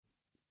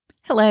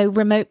Hello,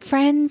 remote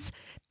friends.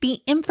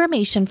 The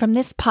information from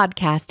this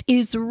podcast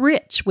is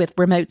rich with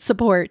remote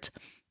support,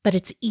 but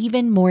it's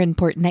even more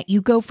important that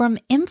you go from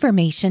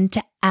information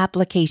to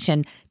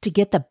application to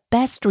get the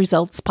best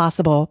results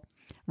possible.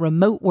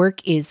 Remote work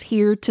is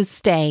here to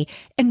stay,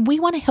 and we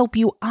want to help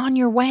you on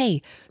your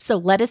way. So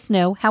let us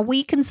know how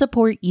we can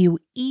support you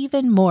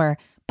even more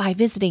by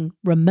visiting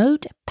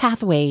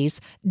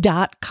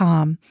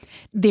remotepathways.com.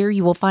 There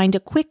you will find a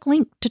quick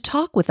link to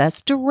talk with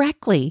us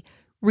directly.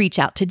 Reach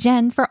out to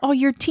Jen for all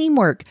your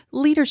teamwork,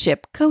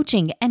 leadership,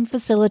 coaching, and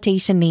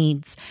facilitation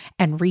needs.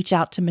 And reach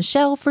out to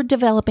Michelle for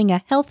developing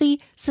a healthy,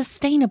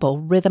 sustainable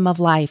rhythm of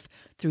life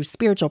through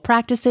spiritual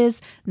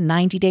practices,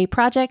 90-day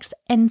projects,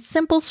 and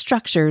simple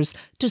structures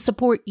to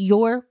support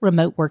your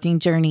remote working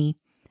journey.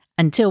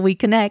 Until we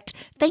connect,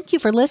 thank you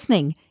for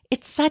listening.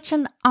 It's such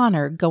an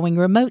honor going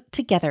remote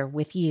together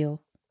with you.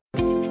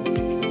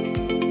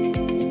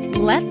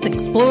 Let's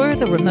explore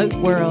the remote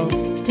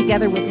world.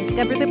 Together we'll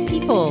discover the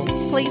people,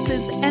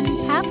 places, and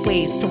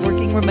pathways to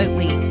working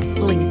remotely.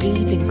 We'll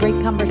engage in great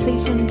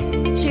conversations,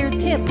 share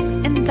tips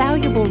and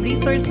valuable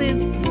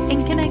resources,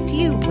 and connect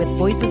you with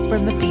voices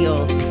from the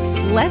field.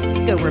 Let's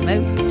go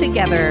remote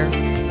together.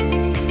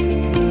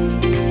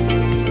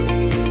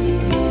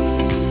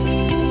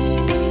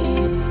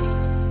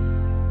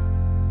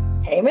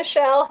 Hey,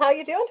 Michelle, how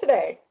you doing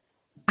today?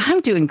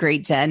 I'm doing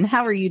great, Jen.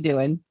 How are you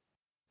doing?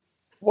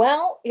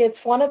 Well,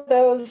 it's one of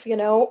those,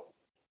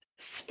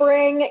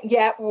 spring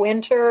yet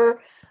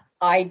winter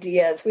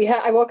ideas.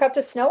 I woke up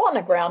to snow on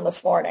the ground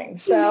this morning,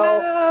 so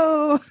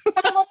no.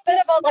 a little bit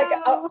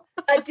of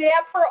a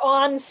damper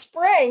on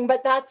spring,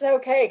 but that's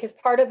okay because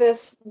part of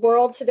this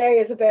world today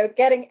is about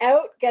getting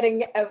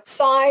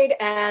outside,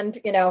 and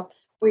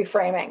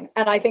reframing.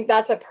 And I think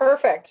that's a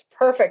perfect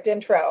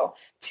intro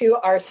to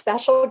our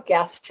special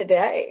guest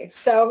today.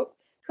 So,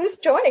 who's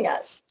joining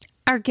us?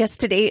 Our guest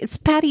today is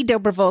Patti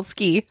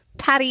Dobrowolski.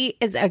 Patti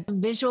is a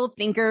visual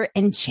thinker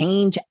and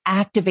change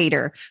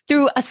activator.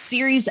 Through a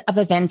series of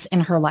events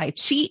in her life,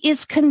 she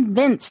is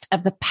convinced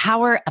of the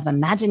power of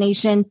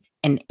imagination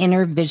and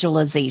inner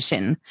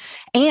visualization,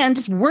 and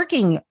is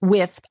working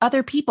with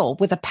other people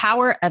with the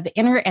power of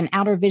inner and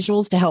outer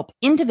visuals to help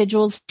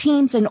individuals,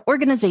 teams, and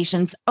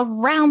organizations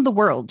around the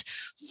world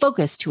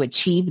focus to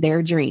achieve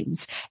their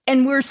dreams.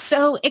 And we're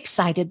so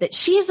excited that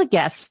she is a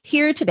guest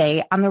here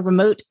today on the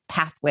Remote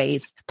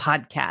Pathways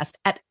podcast,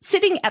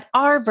 sitting at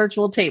our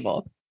virtual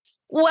table.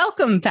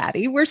 Welcome,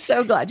 Patti. We're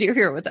so glad you're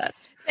here with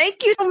us.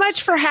 Thank you so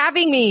much for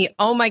having me.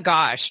 Oh my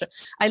gosh.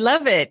 I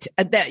love it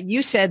that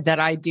you said that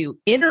I do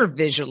inner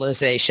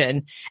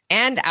visualization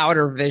and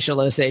outer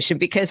visualization,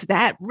 because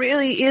that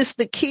really is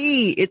the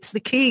key. It's the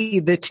key.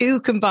 The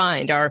two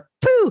combined are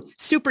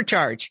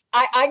supercharge.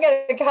 I'm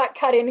going to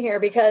cut in here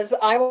because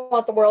I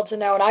want the world to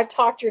know, and I've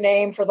talked your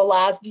name for the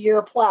last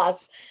year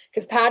plus,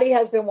 because Patti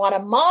has been one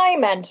of my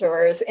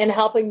mentors in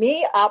helping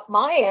me up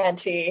my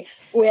ante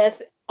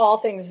with all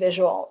things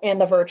visual in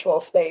the virtual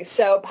space.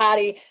 So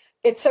Patti,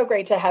 it's so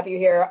great to have you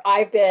here.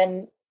 I've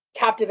been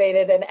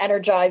captivated and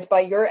energized by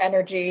your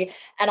energy,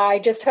 and I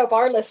just hope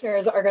our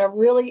listeners are going to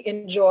really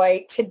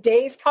enjoy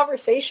today's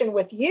conversation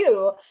with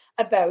you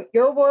about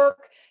your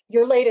work,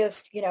 your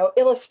latest,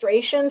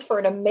 illustrations for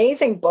an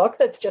amazing book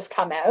that's just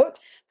come out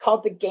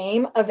called The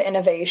Game of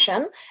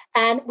Innovation.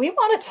 And we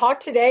want to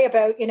talk today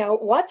about,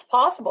 what's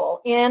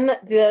possible in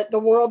the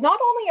world, not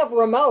only of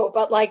remote,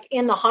 but like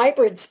in the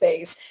hybrid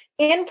space,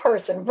 in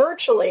person,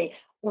 virtually.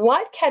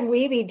 What can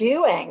we be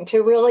doing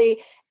to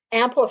really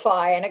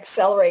amplify and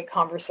accelerate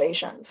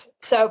conversations?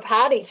 So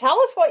Patti, tell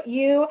us what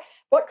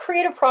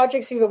creative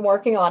projects you've been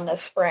working on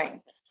this spring.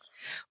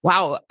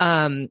 Wow.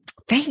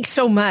 Thanks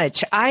so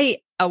much.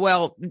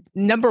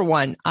 Number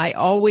one, I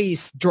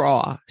always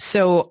draw.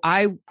 So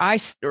I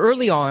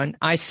early on,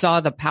 I saw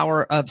the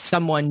power of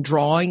someone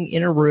drawing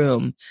in a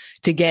room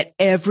to get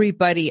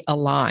everybody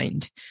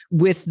aligned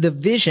with the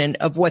vision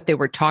of what they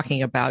were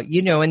talking about,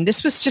 and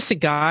this was just a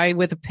guy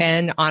with a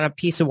pen on a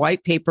piece of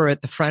white paper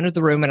at the front of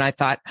the room. And I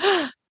thought,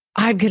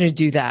 I'm going to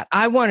do that.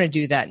 I want to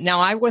do that. Now,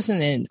 I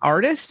wasn't an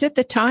artist at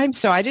the time,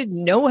 so I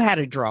didn't know how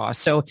to draw.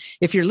 So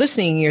if you're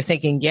listening, you're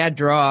thinking, yeah,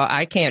 draw,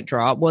 I can't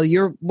draw. Well,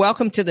 you're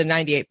welcome to the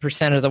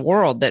 98% of the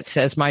world that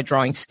says my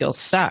drawing skills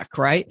suck,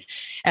 right?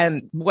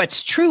 And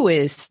what's true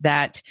is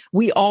that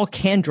we all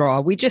can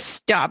draw. We just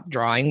stopped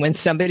drawing when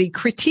somebody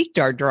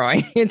critiqued our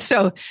drawing. And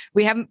so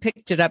we haven't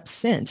picked it up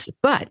since.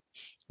 But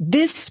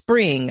this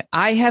spring,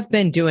 I have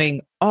been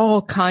doing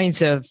all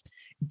kinds of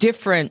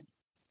different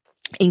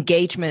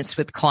engagements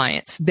with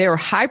clients. They're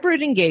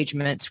hybrid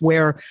engagements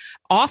where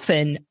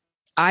often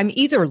I'm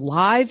either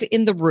live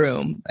in the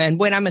room, and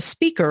when I'm a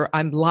speaker,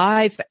 I'm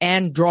live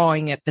and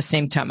drawing at the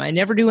same time. I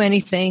never do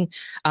anything,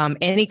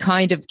 any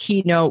kind of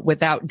keynote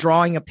without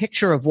drawing a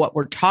picture of what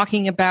we're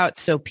talking about,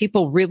 so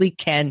people really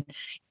can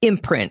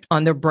imprint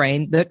on their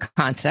brain the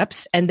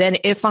concepts. And then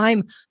if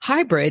I'm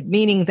hybrid,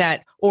 meaning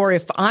that, or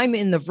if I'm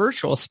in the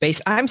virtual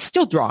space, I'm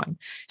still drawing.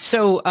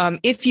 So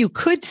if you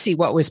could see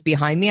what was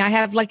behind me, I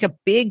have like a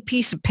big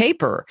piece of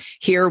paper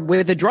here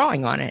with a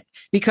drawing on it,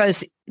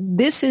 because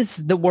this is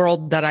the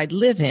world that I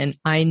live in.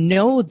 I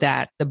know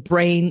that the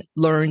brain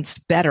learns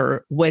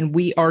better when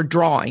we are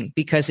drawing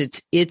because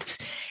it's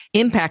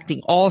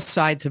impacting all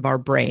sides of our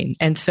brain.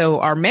 And so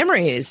our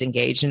memory is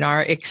engaged and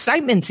our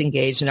excitement's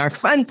engaged and our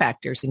fun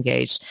factor's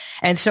engaged.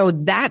 And so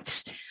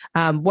that's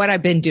what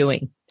I've been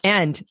doing.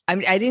 And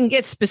I didn't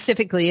get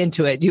specifically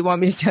into it. Do you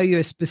want me to tell you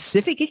a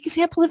specific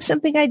example of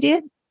something I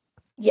did?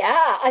 Yeah,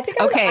 I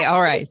think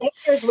all right.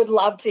 Listeners would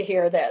love to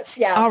hear this.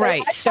 Yeah. All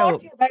right. I've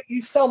talked about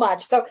you so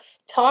much. So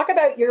talk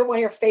about one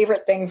of your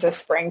favorite things this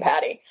spring,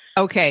 Patti.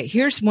 Okay.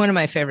 Here's one of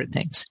my favorite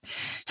things.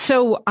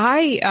 So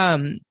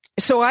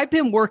I've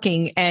been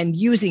working and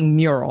using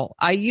Mural.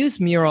 I use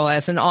Mural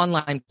as an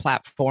online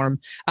platform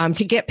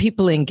to get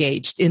people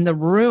engaged in the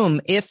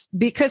room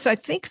because I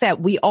think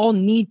that we all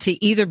need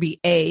to either be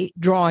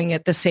drawing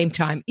at the same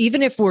time,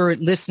 even if we're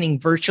listening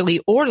virtually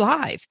or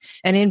live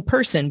and in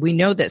person. We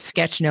know that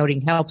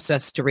sketchnoting helps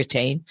us to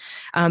retain.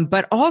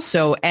 But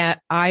also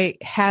I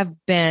have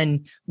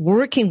been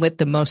working with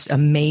the most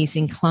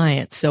amazing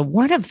clients. So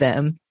one of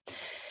them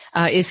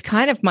is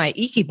kind of my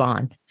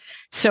Ikiban.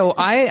 So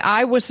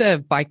I was a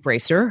bike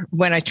racer.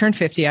 When I turned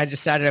 50, I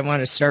decided I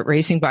wanted to start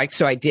racing bikes.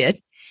 So I did.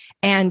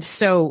 And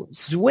so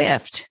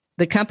Zwift,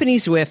 the company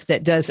Zwift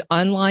that does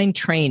online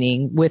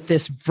training with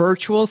this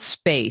virtual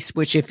space,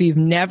 which if you've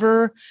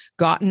never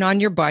gotten on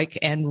your bike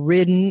and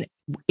ridden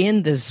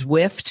in the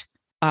Zwift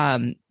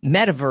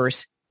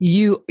metaverse,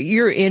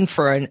 you're in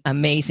for an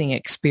amazing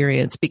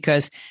experience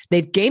because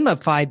they've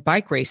gamified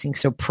bike racing.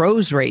 So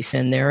pros race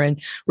in there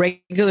and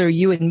regular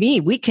you and me,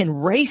 we can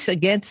race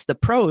against the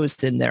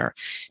pros in there.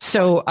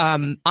 So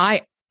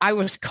I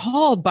was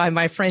called by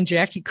my friend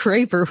Jackie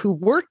Craver who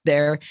worked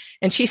there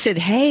and she said,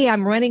 "Hey,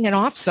 I'm running an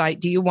offsite.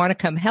 Do you want to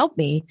come help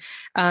me,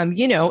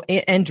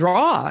 and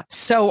draw?"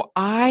 So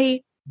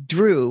I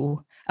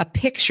drew a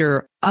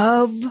picture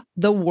of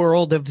the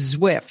world of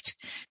Zwift,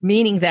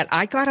 meaning that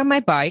I got on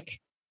my bike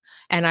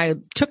and I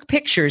took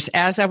pictures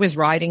as I was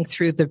riding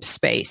through the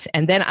space.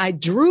 And then I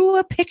drew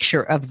a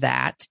picture of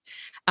that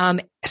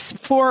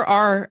for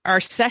our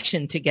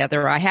session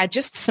together. I had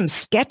just some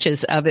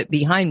sketches of it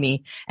behind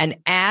me. And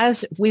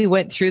as we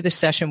went through the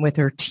session with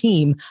her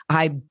team,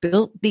 I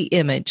built the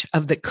image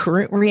of the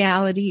current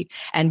reality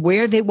and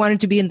where they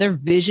wanted to be in their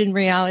vision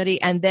reality.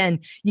 And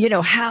then,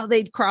 how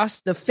they'd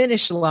cross the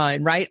finish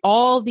line, right?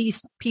 All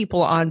these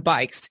people on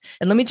bikes.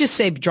 And let me just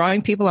say,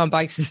 drawing people on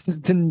bikes is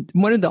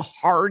one of the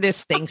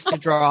hardest things to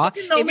draw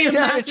if you're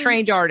not a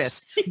trained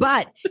artist.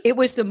 But it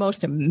was the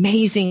most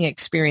amazing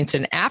experience.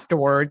 And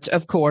afterwards,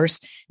 of course,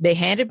 they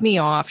handed me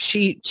off.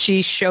 She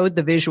showed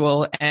the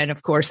visual. And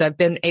of course, I've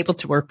been able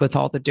to work with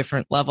all the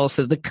different levels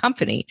of the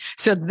company.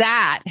 So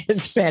that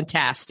is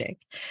fantastic.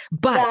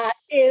 But that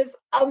is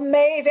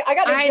amazing.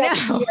 I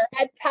know. Here.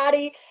 And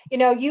Patti,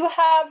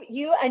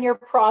 you and your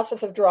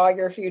process of Draw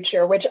Your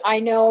Future, which I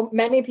know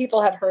many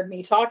people have heard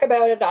me talk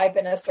about it. I've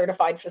been a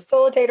certified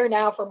facilitator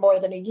now for more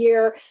than a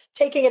year,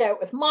 taking it out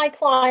with my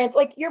clients.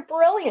 Like, you're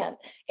brilliant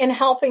in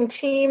helping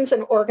teams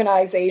and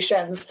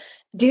organizations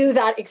do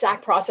that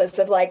exact process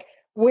of like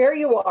where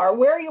you are,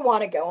 where you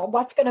want to go, and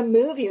what's going to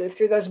move you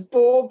through those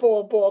bold,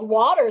 bold, bold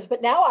waters.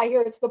 But now I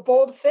hear it's the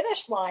bold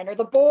finish line or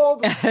the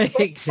bold.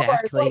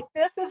 Exactly. Like,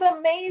 this is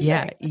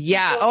amazing.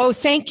 Yeah. Oh,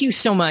 thank you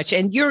so much.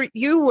 And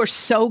you were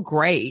so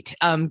great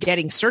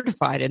getting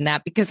certified in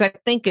that, because I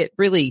think it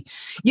really,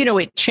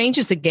 it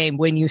changes the game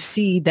when you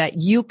see that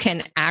you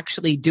can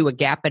actually do a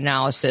gap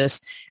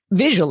analysis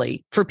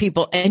visually for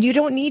people, and you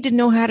don't need to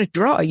know how to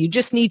draw. You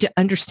just need to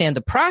understand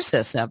the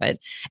process of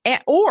it,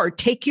 or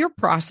take your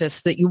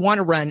process that you want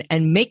to run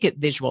and make it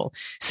visual.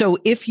 So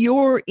if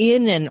you're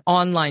in an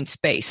online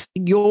space,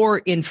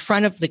 you're in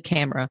front of the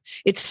camera,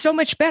 it's so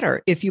much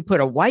better if you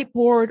put a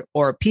whiteboard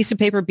or a piece of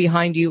paper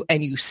behind you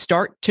and you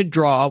start to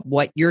draw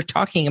what you're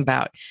talking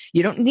about.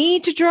 You don't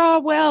need to draw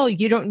well.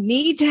 You don't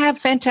need to have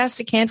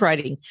fantastic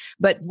handwriting.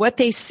 But what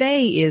they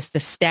say is the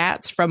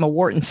stats from a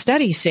Wharton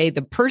study say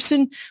the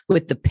person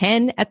with the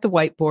pen at the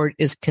whiteboard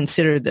is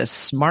considered the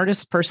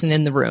smartest person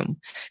in the room.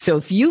 So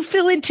if you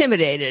feel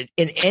intimidated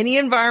in any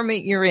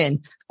environment you're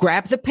in,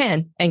 grab the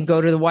pen and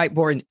go to the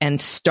whiteboard and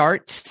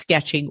start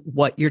sketching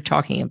what you're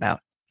talking about.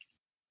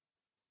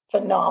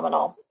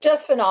 Phenomenal.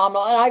 Just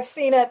phenomenal. And I've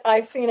seen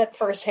it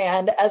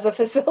firsthand as a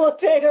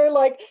facilitator.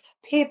 Like,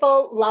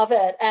 people love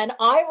it. And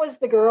I was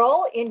the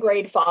girl in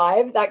grade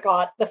 5 that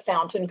got the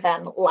fountain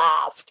pen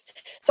last.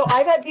 So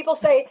I've had people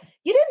say,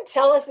 "You didn't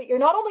tell us that you're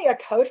not only a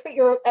coach, but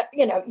you're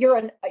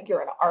an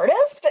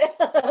artist."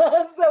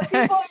 So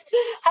people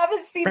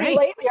haven't seen me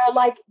lately are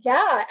like,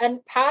 yeah.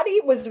 And Patti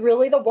was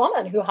really the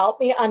woman who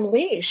helped me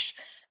unleash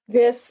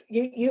this.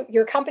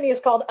 Your company is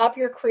called Up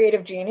Your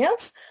Creative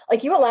Genius.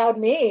 Like, you allowed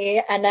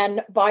me, and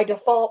then by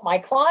default, my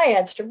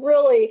clients, to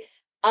really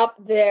up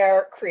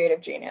their creative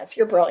genius.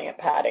 You're brilliant,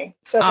 Patti.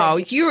 So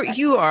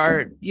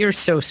you're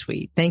so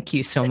sweet. Thank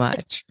you so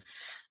much.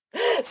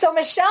 So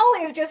Michelle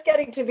is just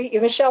getting to meet you.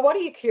 Michelle, what are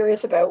you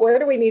curious about? Where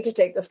do we need to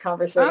take this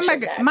conversation? Oh my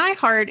God. My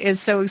heart is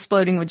so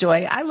exploding with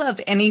joy. I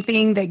love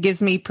anything that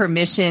gives me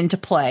permission to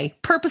play,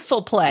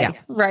 purposeful play,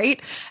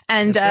 right?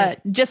 And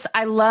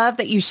I love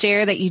that you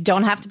share that you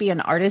don't have to be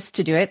an artist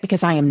to do it,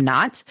 because I am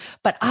not.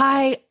 But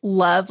I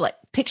love like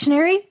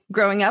Pictionary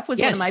growing up was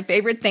one of my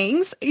favorite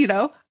things. You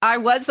know, I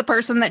was the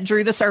person that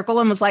drew the circle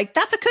and was like,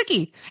 that's a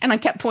cookie. And I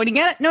kept pointing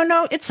at it.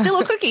 No, it's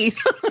still a cookie.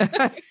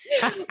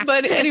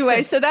 But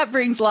anyway, so that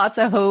brings lots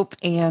of hope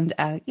and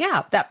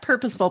that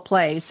purposeful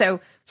play. So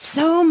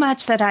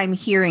much that I'm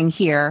hearing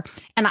here.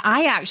 And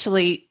I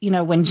actually,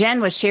 when Jen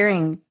was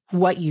sharing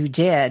what you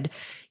did,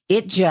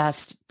 it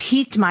just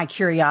piqued my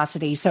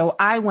curiosity. So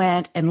I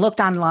went and looked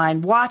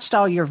online, watched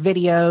all your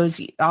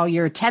videos, all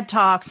your TED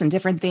Talks and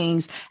different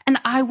things. And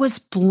I was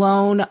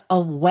blown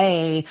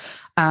away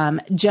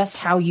just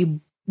how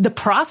the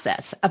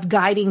process of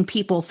guiding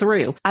people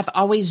through. I've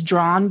always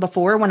drawn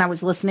before when I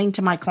was listening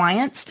to my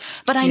clients,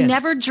 but I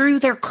never drew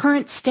their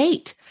current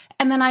state.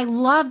 And then I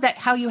love that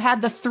how you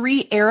had the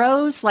 3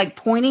 arrows like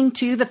pointing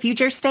to the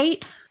future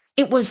state.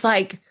 It was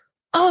like,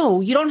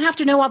 oh, you don't have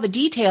to know all the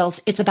details.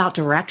 It's about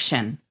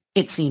direction.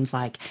 It seems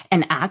like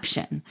an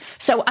action.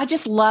 So I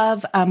just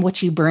love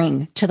what you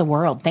bring to the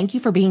world. Thank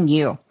you for being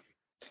you.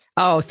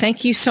 Oh,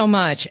 thank you so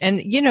much.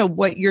 And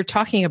what you're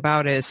talking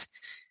about is,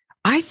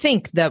 I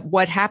think that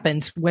what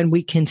happens when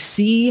we can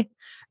see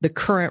the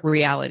current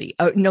reality,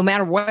 no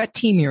matter what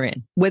team you're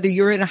in, whether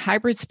you're in a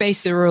hybrid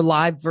space or a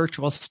live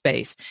virtual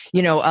space,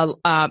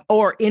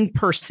 or in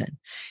person,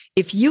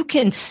 if you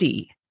can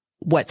see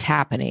what's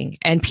happening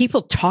and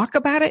people talk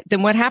about it,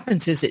 then what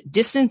happens is it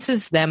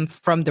distances them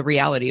from the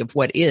reality of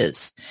what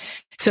is.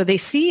 So they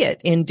see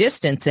it in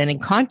distance and in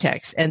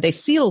context, and they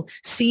feel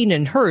seen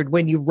and heard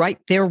when you write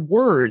their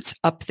words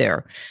up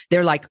there.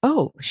 They're like,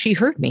 oh, she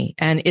heard me.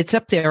 And it's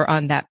up there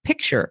on that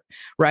picture,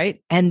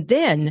 right? And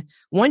then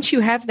once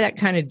you have that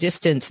kind of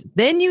distance,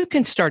 then you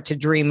can start to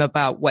dream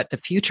about what the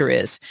future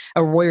is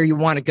or where you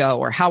want to go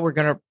or how we're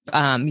going to,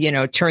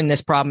 turn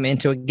this problem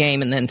into a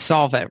game and then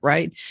solve it,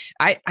 right?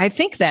 I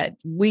think that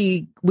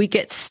we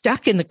get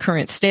stuck in the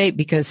current state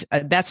because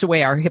that's the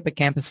way our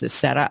hippocampus is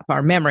set up.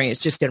 Our memory is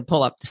just going to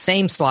pull up the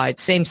same slide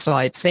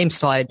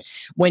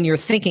when you're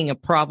thinking a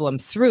problem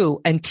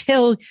through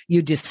until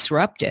you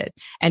disrupt it.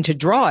 And to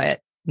draw it,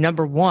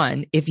 number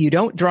one, if you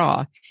don't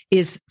draw,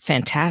 is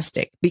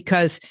fantastic,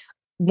 because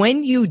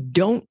when you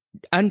don't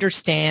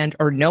understand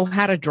or know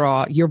how to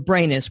draw, your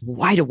brain is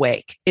wide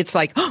awake. It's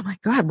like, oh my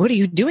God, what are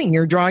you doing?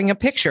 You're drawing a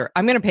picture.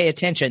 I'm going to pay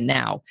attention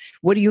now.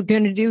 What are you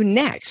going to do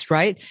next?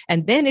 Right.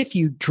 And then if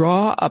you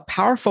draw a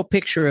powerful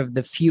picture of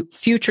the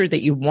future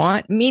that you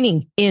want,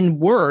 meaning in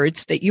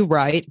words that you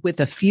write with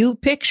a few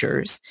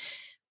pictures,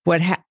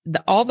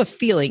 all the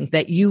feeling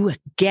that you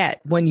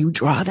get when you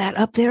draw that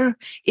up there,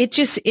 it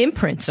just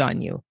imprints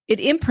on you. It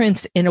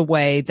imprints in a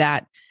way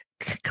that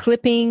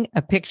clipping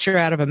a picture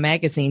out of a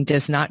magazine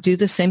does not do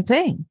the same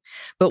thing.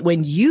 But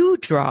when you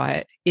draw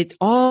it,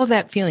 all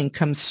that feeling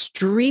comes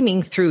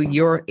streaming through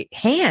your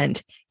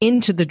hand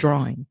into the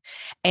drawing.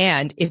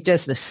 And it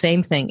does the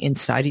same thing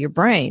inside of your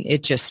brain.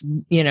 It just,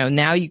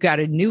 now you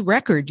got a new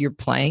record you're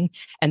playing,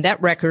 and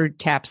that record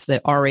taps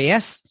the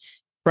RAS,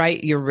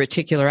 right? Your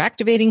reticular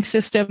activating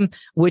system,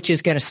 which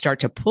is going to start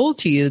to pull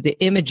to you the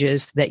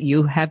images that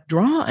you have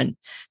drawn,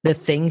 the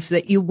things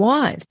that you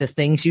want, the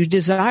things you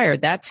desire.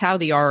 That's how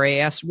the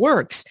RAS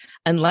works,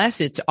 unless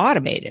it's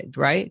automated,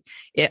 right?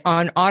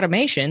 On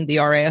automation, the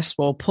RAS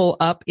will pull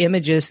up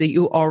images that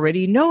you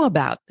already know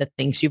about, the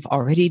things you've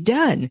already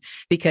done,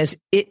 because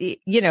it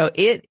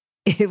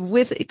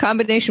with a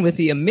combination with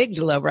the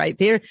amygdala, right?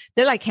 They're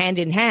like hand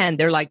in hand.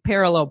 They're like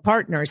parallel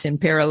partners in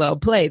parallel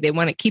play. They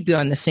want to keep you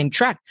on the same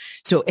track.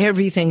 So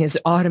everything is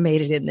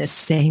automated in this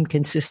same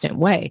consistent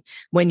way.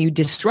 When you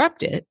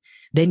disrupt it,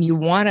 then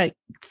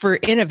for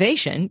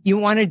innovation, you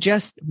want to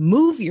just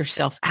move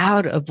yourself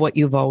out of what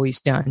you've always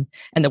done.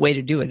 And the way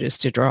to do it is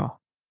to draw.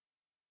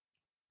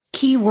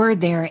 Key word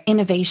there,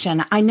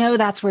 innovation. I know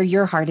that's where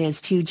your heart is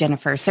too,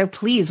 Jennifer. So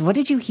please, what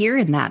did you hear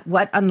in that?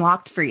 What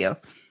unlocked for you?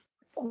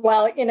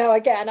 Well,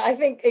 again, I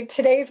think in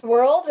today's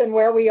world and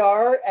where we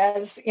are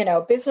as,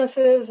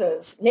 businesses,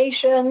 as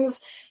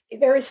nations,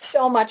 there is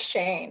so much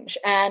change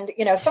and,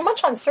 so much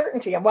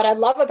uncertainty. And what I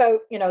love about,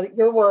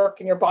 your work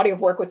and your body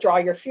of work with Draw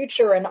Your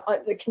Future and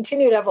the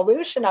continued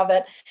evolution of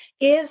it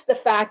is the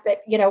fact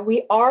that,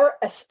 we are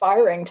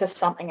aspiring to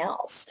something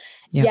else,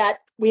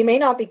 yet we may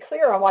not be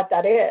clear on what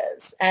that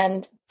is.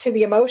 And to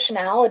the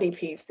emotionality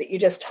piece that you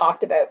just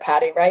talked about,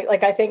 Patti, right?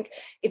 Like, I think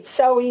it's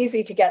so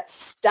easy to get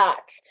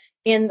stuck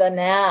in the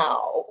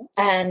now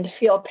and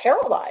feel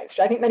paralyzed.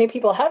 I think many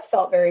people have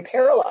felt very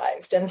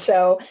paralyzed. And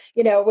so,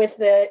 with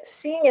the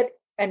seeing it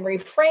and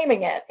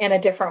reframing it in a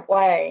different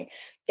way,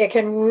 it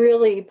can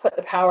really put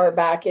the power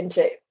back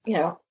into,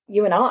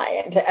 you and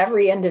I, into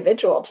every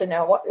individual to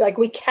know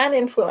we can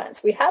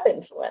influence, we have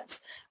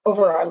influence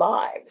over our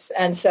lives.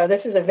 And so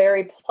this is a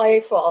very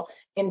playful,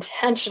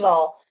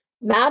 intentional,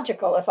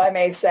 magical, if I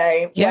may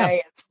say,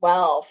 way as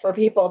well for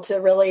people to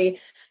really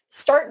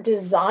start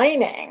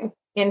designing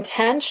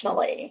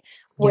intentionally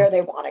where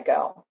they want to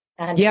go.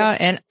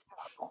 And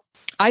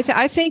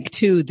I think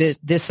too,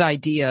 this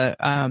idea.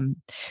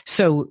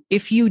 So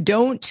if you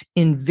don't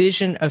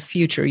envision a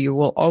future, you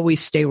will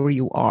always stay where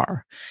you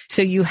are.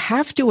 So you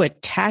have to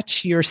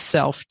attach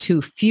yourself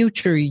to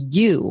future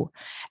you,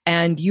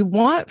 and you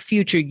want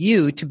future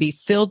you to be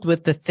filled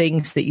with the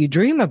things that you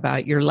dream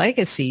about, your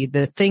legacy,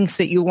 the things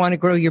that you want to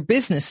grow your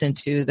business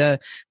into, the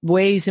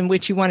ways in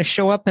which you want to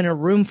show up in a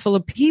room full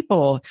of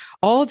people,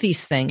 all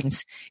these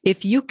things.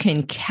 If you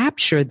can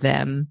capture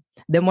them,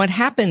 then what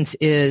happens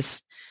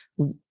is,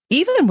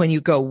 even when you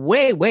go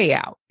way, way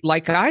out,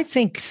 like I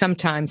think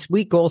sometimes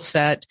we goal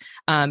set,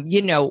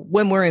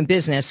 when we're in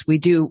business,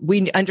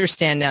 we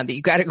understand now that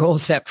you got to goal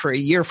set for a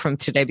year from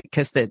today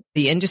because the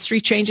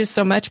industry changes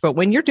so much. But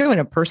when you're doing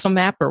a personal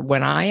map, or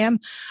when I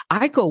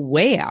go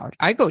way out.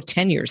 I go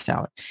 10 years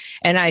out,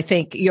 and I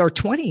think you're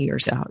 20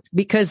 years out,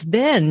 because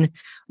then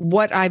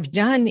what I've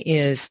done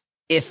is,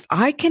 if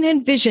I can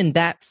envision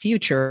that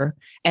future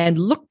and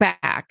look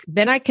back,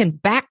 then I can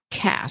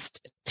backcast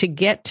to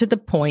get to the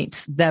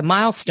points, the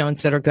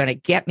milestones that are going to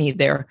get me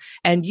there.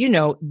 And,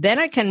 then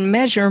I can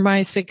measure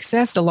my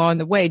success along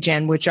the way,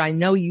 Jen, which I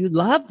know you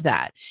love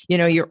that.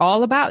 You're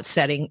all about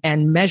setting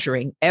and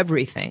measuring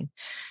everything.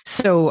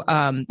 So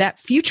that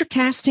future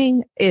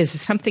casting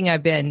is something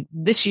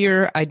this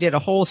year I did a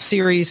whole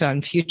series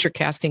on future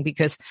casting,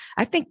 because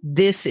I think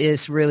this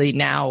is really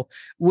now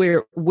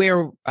where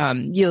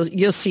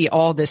you'll see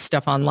all this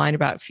stuff online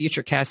about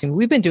future casting.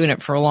 We've been doing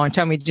it for a long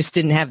time. We just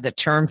didn't have the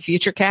term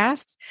future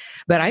cast,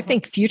 but I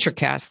think future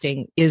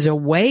casting is a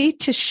way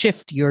to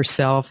shift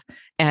yourself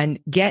and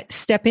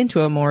step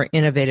into a more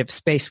innovative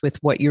space with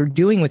what you're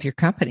doing with your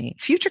company.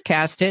 Future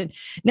cast it,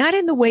 not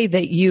in the way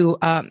that you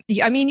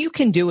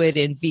can do it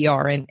in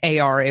VR and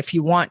AR if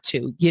you want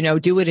to,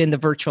 do it in the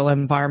virtual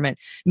environment,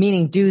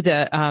 meaning do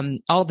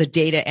all the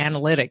data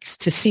analytics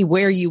to see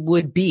where you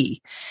would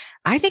be.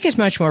 I think it's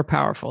much more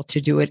powerful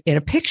to do it in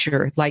a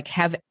picture, like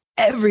have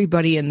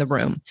everybody in the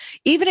room.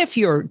 Even if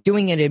you're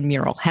doing it in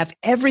mural, have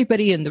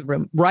everybody in the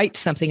room write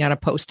something on a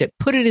Post-it,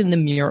 put it in the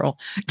mural,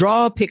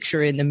 draw a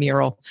picture in the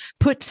mural,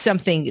 put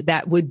something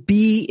that would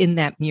be in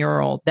that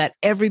mural that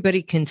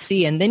everybody can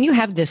see. And then you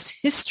have this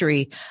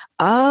history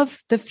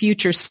of the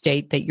future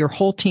state that your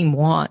whole team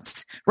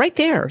wants right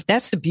there.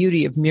 That's the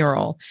beauty of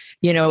mural.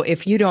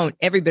 If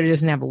everybody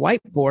doesn't have a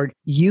whiteboard,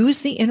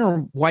 use the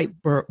inner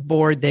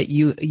whiteboard that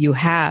you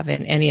have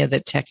in any of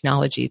the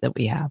technology that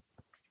we have.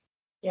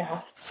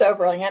 Yeah, so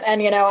brilliant.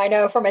 And, I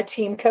know from a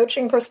team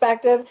coaching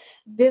perspective,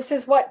 this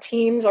is what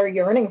teams are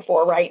yearning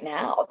for right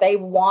now. They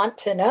want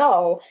to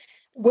know,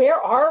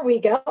 where are we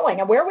going,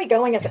 and where are we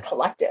going as a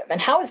collective, and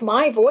how is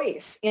my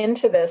voice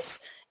into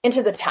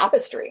the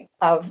tapestry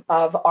of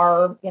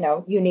our,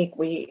 unique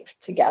weave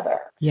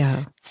together.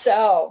 Yeah.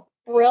 So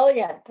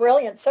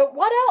brilliant. So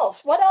what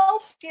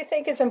else do you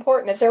think is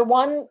important? Is there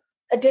one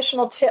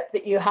additional tip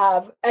that you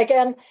have?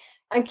 Again,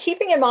 I'm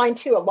keeping in mind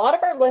too, a lot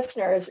of our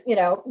listeners,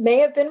 may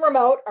have been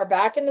remote, are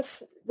back in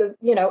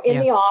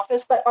the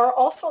office, but are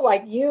also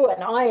like you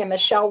and I and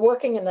Michelle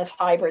working in this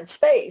hybrid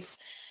space.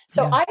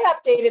 So I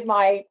updated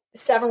my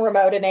 7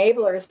 remote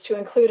enablers to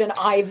include an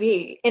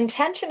IV,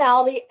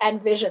 intentionality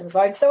and vision. So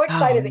I'm so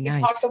excited that you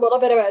talked a little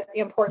bit about the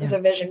importance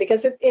of vision,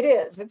 because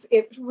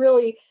it's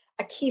really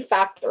a key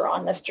factor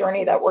on this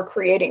journey that we're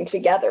creating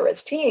together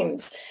as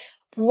teams.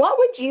 What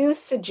would you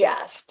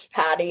suggest,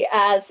 Patti,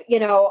 as,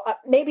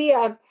 maybe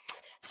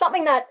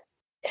something that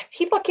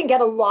people can get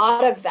a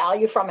lot of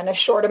value from in a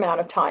short amount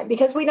of time,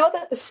 because we know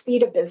that the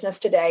speed of business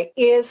today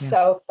is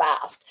so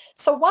fast.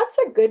 So what's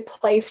a good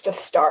place to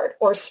start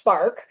or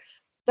spark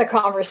the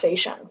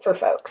conversation for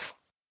folks?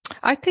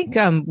 I think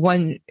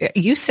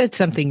you said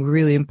something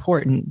really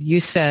important.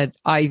 You said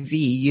IV,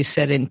 you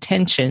said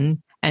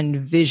intention and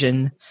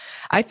vision.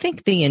 I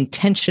think the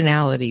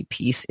intentionality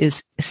piece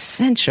is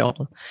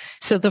essential.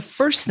 So the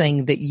first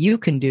thing that you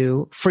can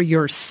do for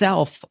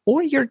yourself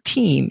or your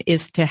team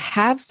is to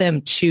have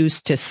them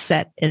choose to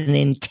set an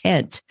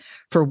intent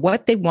for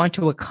what they want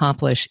to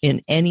accomplish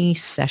in any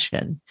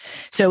session.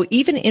 So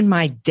even in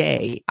my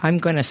day, I'm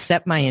going to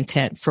set my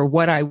intent for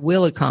what I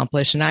will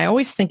accomplish. And I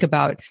always think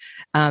about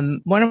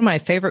one of my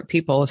favorite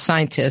people,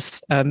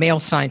 scientists, male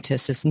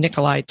scientists, is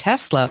Nikola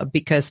Tesla,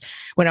 because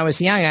when I was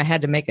young, I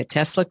had to make a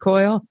Tesla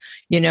coil,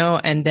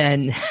 and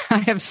then I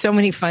have so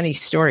many funny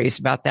stories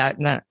about that.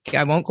 And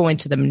I won't go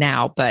into them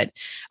now, but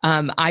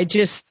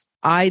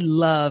I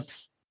love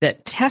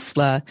that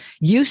Tesla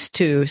used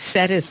to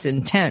set his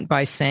intent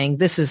by saying,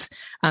 this is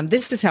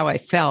how I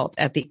felt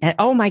at the end.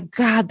 Oh my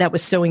God, that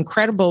was so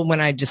incredible when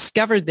I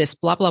discovered this,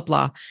 blah, blah,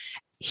 blah.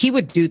 He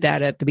would do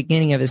that at the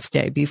beginning of his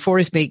day, before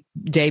his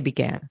day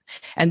began.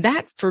 And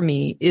that, for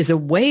me, is a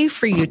way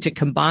for you to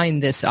combine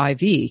this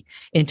IV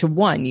into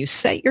one. You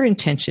set your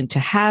intention to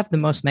have the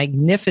most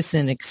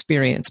magnificent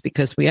experience,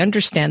 because we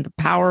understand the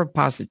power of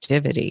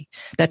positivity.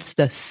 That's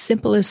the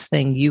simplest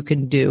thing you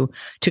can do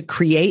to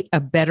create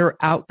a better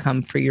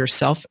outcome for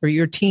yourself or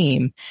your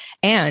team.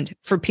 And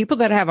for people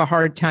that have a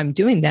hard time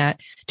doing that,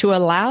 to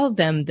allow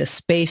them the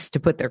space to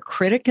put their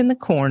critic in the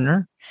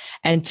corner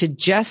and to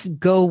just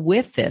go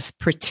with this,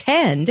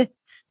 pretend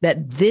that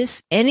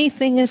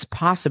anything is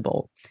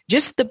possible.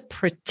 Just the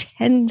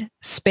pretend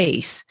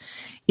space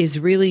is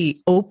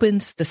really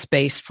opens the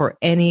space for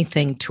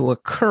anything to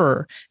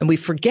occur. And we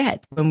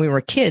forget when we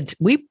were kids,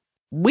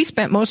 we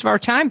spent most of our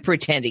time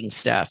pretending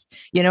stuff,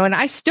 and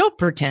I still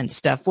pretend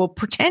stuff. Well,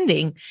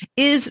 pretending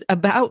is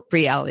about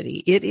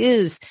reality. It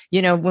is,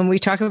 when we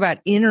talk about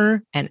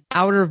inner and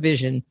outer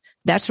vision,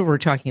 that's what we're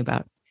talking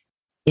about.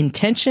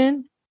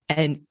 Intention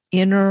and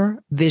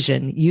inner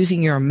vision,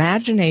 using your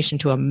imagination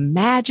to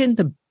imagine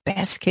the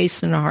best case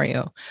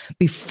scenario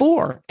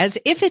before, as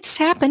if it's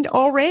happened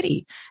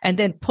already, and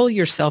then pull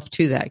yourself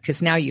to that,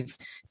 because now you've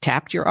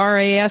tapped your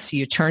RAS,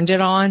 you turned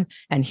it on,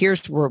 and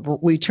here's where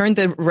we turned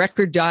the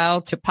record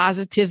dial to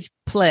positive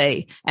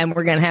play, and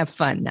we're going to have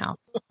fun now.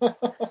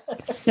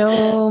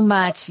 So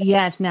much.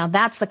 Yes. Now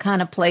that's the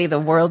kind of play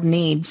the world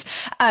needs.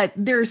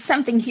 There's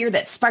something here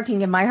that's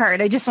sparking in my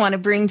heart. I just want to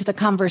bring to the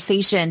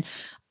conversation.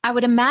 I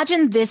would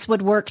imagine this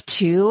would work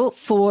too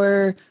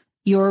for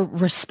your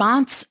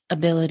response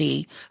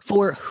ability,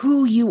 for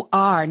who you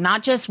are,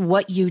 not just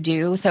what you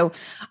do. So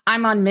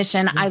I'm on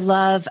mission. I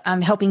love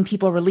helping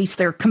people release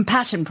their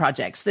compassion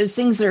projects, those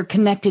things that are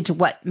connected to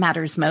what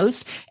matters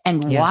most,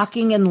 and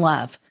walking in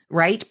love,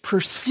 right?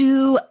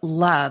 Pursue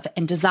love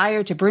and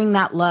desire to bring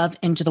that love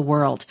into the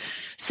world.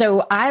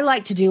 So I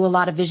like to do a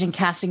lot of vision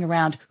casting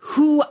around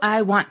who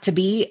I want to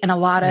be in a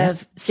lot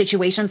of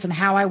situations and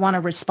how I want to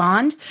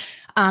respond.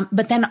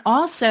 But then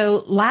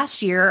also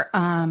last year,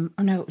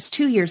 it was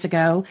 2 years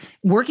ago,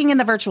 working in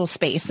the virtual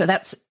space. So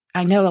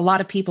I know a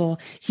lot of people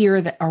here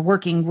that are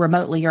working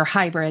remotely or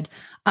hybrid.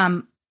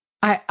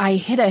 I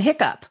hit a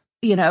hiccup,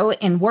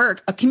 in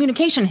work, a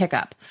communication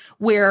hiccup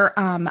where,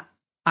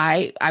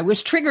 I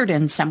was triggered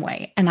in some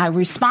way and I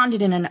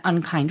responded in an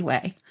unkind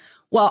way.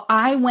 Well,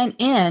 I went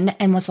in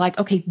and was like,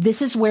 okay,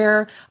 this is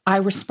where I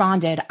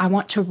responded. I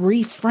want to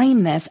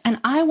reframe this,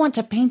 and I want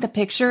to paint the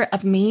picture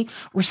of me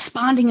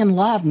responding in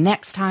love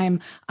next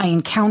time I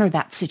encounter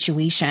that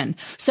situation.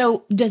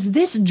 So does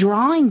this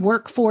drawing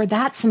work for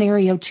that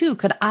scenario too?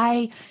 Could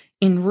I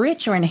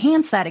enrich or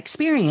enhance that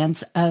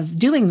experience of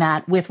doing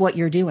that with what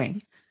you're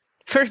doing?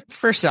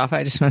 First off,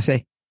 I just want to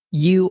say,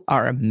 you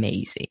are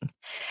amazing.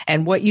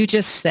 And what you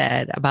just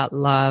said about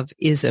love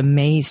is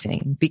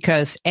amazing,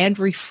 and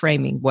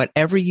reframing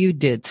whatever you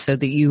did so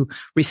that you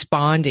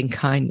respond in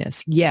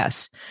kindness.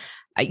 Yes.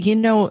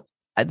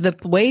 The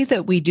way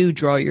that we do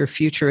draw your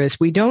future is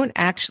we don't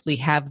actually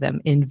have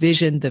them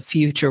envision the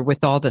future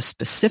with all the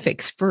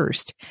specifics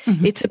first.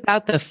 Mm-hmm. It's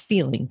about the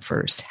feeling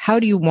first. How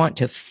do you want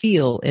to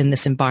feel in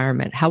this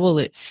environment? How will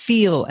it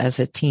feel as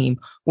a team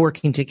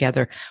working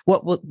together?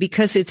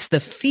 Because it's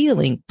the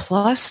feeling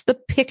plus the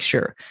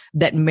picture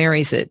that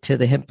marries it to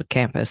the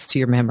hippocampus, to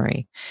your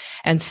memory.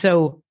 And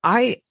so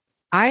I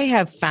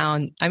have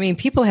found,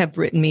 people have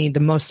written me the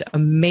most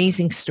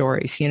amazing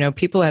stories.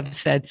 People have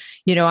said,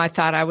 I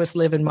thought I was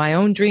living my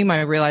own dream.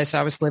 I realized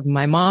I was living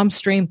my mom's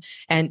dream.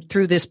 And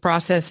through this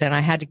process, and I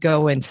had to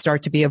go and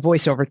start to be a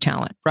voiceover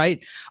talent,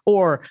 right?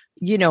 Or,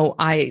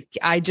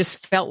 I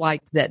just felt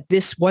like that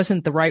this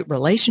wasn't the right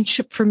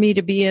relationship for me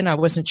to be in. I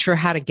wasn't sure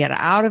how to get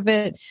out of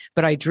it,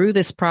 but I drew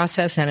this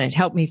process and it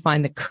helped me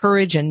find the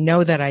courage and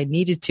know that I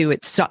needed to.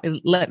 It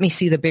let me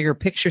see the bigger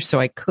picture so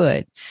I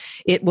could.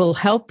 It will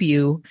help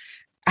you.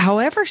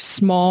 However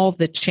small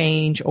the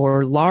change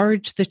or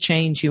large the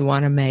change you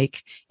want to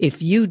make,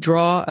 if you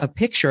draw a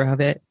picture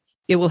of it,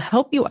 it will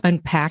help you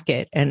unpack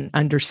it and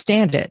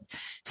understand it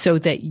so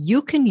that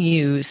you can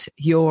use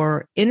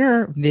your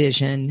inner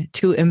vision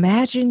to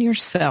imagine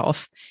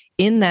yourself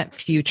in that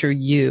future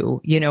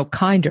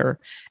kinder,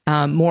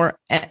 more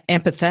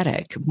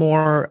empathetic,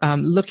 more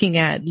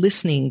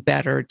listening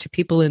better to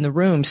people in the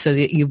room so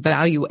that you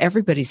value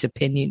everybody's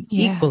opinion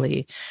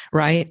equally,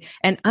 right?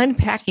 And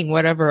unpacking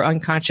whatever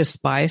unconscious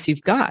bias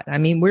you've got.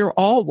 We're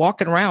all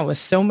walking around with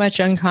so much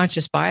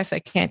unconscious bias. I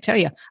can't tell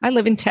you. I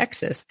live in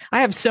Texas.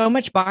 I have so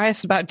much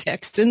bias about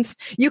Texans.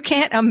 You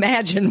can't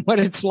imagine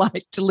what it's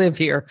like to live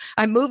here.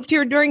 I moved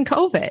here during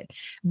COVID,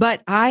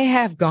 but I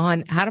have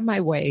gone out of my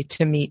way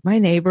to meet my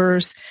neighbors,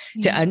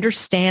 to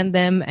understand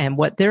them and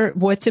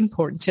what's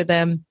important to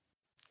them.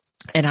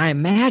 And I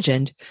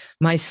imagined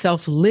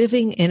myself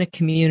living in a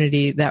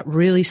community that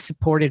really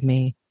supported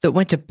me, that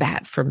went to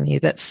bat for me,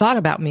 that thought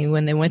about me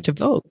when they went to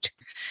vote,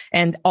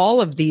 and all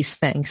of these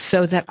things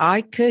so that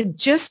I could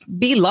just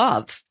be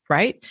love,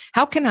 right?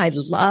 How can I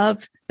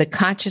love the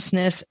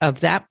consciousness of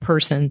that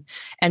person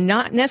and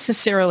not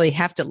necessarily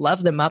have to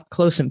love them up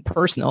close and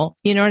personal?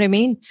 You know what I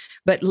mean?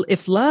 But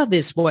if love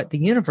is what the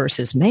universe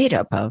is made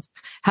up of,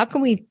 how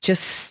can we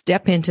just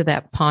step into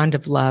that pond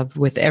of love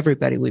with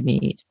everybody we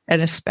meet,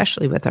 and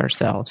especially with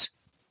ourselves?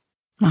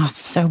 Oh,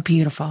 so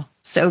beautiful.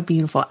 So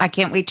beautiful. I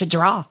can't wait to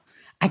draw.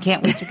 I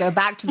can't wait to go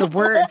back to the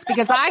words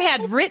because I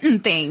had written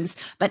things,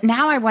 but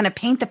now I want to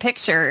paint the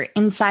picture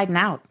inside and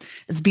out.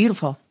 It's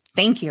beautiful.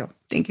 Thank you.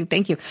 Thank you.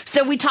 Thank you.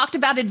 So we talked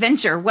about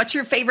adventure. What's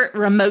your favorite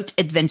remote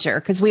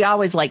adventure? Because we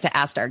always like to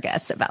ask our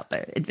guests about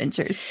their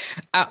adventures.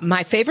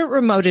 My favorite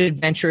remote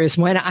adventure is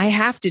when I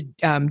have to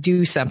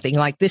do something.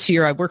 Like this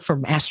year, I worked for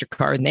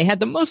MasterCard, and they had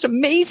the most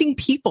amazing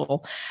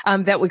people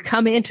that would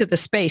come into the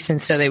space.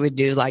 And so they would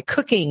do like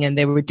cooking, and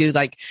they would do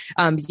like,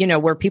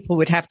 where people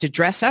would have to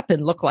dress up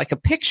and look like a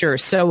picture.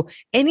 So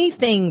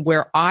anything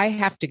where I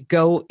have to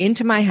go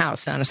into my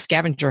house on a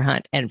scavenger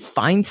hunt and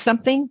find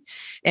something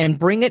and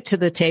bring it to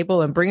the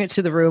table and bring it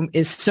to the room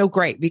is so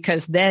great,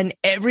 because then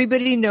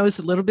everybody knows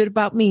a little bit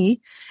about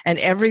me and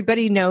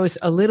everybody knows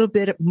a little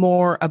bit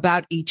more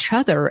about each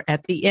other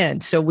at the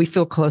end. So we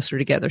feel closer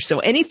together. So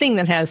anything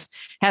that has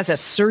a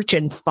search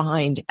and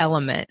find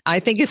element, I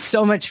think is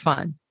so much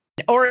fun.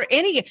 Or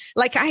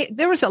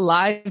there was a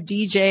live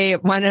DJ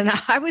at one, and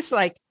I was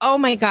like, oh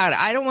my God,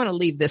 I don't want to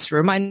leave this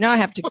room. I know I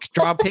have to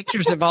draw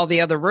pictures of all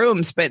the other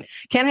rooms, but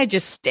can I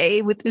just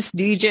stay with this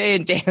DJ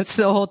and dance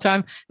the whole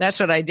time? That's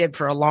what I did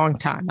for a long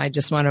time. I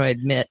just want to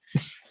admit.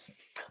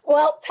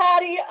 Well,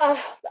 Patti, I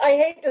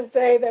hate to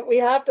say that we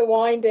have to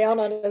wind down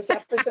on this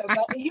episode,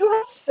 but you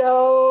have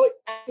so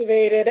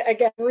activated,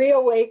 again,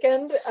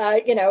 reawakened,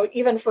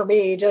 even for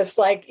me, just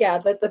like,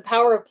 the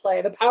power of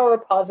play, the power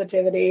of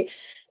positivity,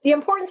 the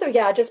importance of,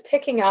 just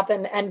picking up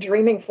and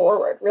dreaming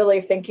forward,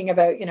 really thinking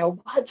about,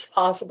 what's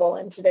possible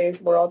in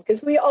today's world,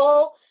 because we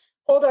all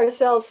hold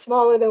ourselves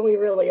smaller than we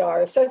really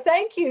are. So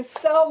thank you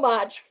so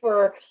much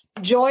for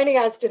joining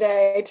us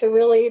today to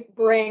really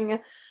bring,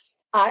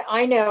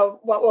 I know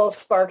what will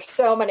spark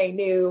so many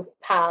new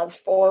paths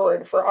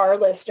forward for our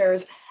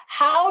listeners.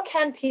 How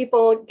can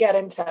people get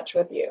in touch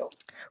with you?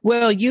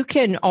 Well, you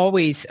can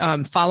always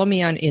follow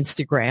me on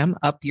Instagram,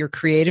 Up Your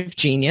Creative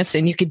Genius,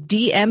 and you could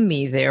DM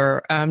me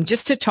there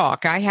just to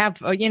talk. I have,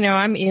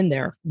 I'm in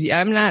there.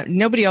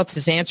 Nobody else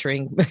is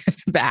answering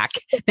back.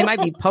 They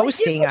might be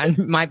posting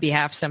on my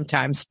behalf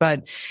sometimes,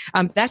 but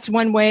that's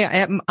one way.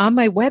 On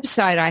my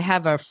website, I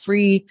have a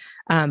free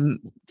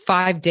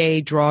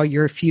 5-day Draw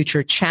Your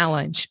Future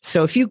challenge.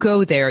 So if you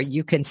go there,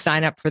 you can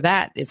sign up for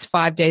that. It's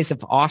 5 days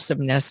of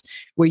awesomeness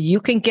where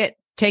you can get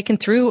taken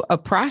through a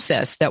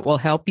process that will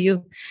help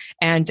you.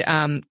 And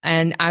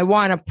I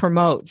want to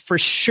promote for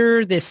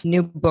sure this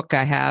new book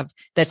I have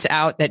that's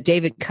out that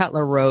David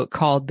Cutler wrote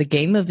called The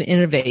Game of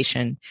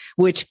Innovation,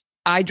 which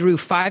I drew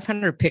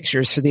 500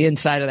 pictures for the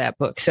inside of that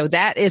book. So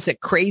that is a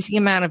crazy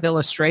amount of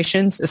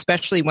illustrations,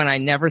 especially when I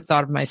never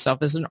thought of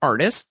myself as an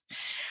artist.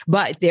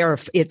 But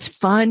it's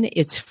fun.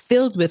 It's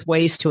filled with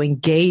ways to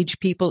engage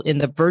people in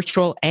the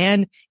virtual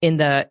and in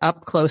the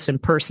up close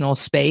and personal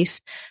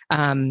space.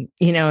 And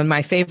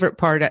my favorite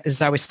part,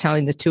 as I was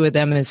telling the two of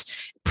them, is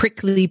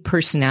prickly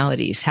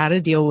personalities, how to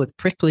deal with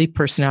prickly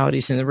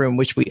personalities in the room,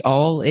 which we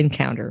all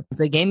encounter.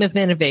 The Game of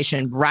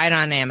Innovation, right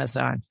on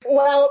Amazon.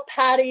 Well,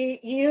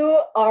 Patti,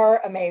 you are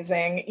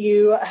amazing.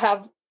 You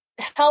have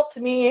helped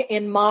me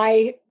in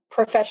my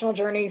professional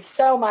journey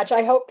so much.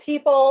 I hope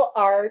people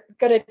are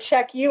going to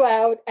check you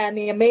out and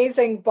the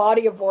amazing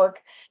body of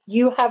work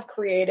you have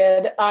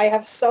created. I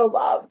have so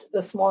loved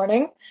this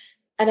morning,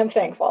 and I'm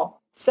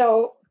thankful.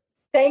 So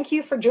thank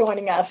you for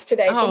joining us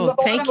today. Oh,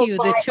 thank you.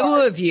 The two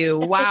of you.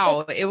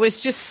 Wow. It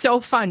was just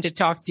so fun to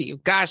talk to you.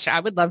 Gosh, I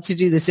would love to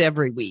do this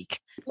every week.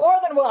 More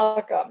than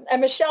welcome.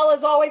 And Michelle,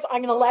 as always,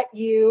 I'm going to let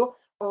you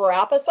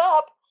wrap us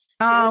up.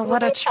 Oh,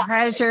 what a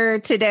treasure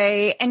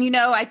today. And,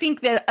 I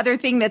think the other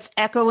thing that's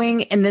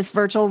echoing in this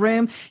virtual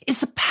room is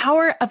the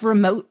power of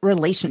remote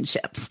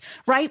relationships,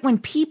 right? When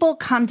people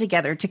come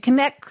together to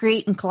connect,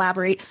 create, and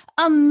collaborate,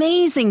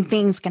 amazing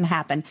things can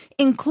happen,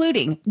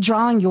 including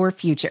drawing your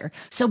future.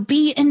 So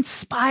be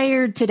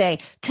inspired today.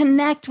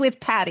 Connect with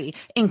Patti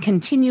and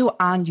continue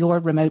on your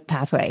remote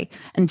pathway.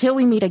 Until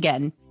we meet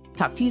again,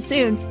 talk to you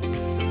soon.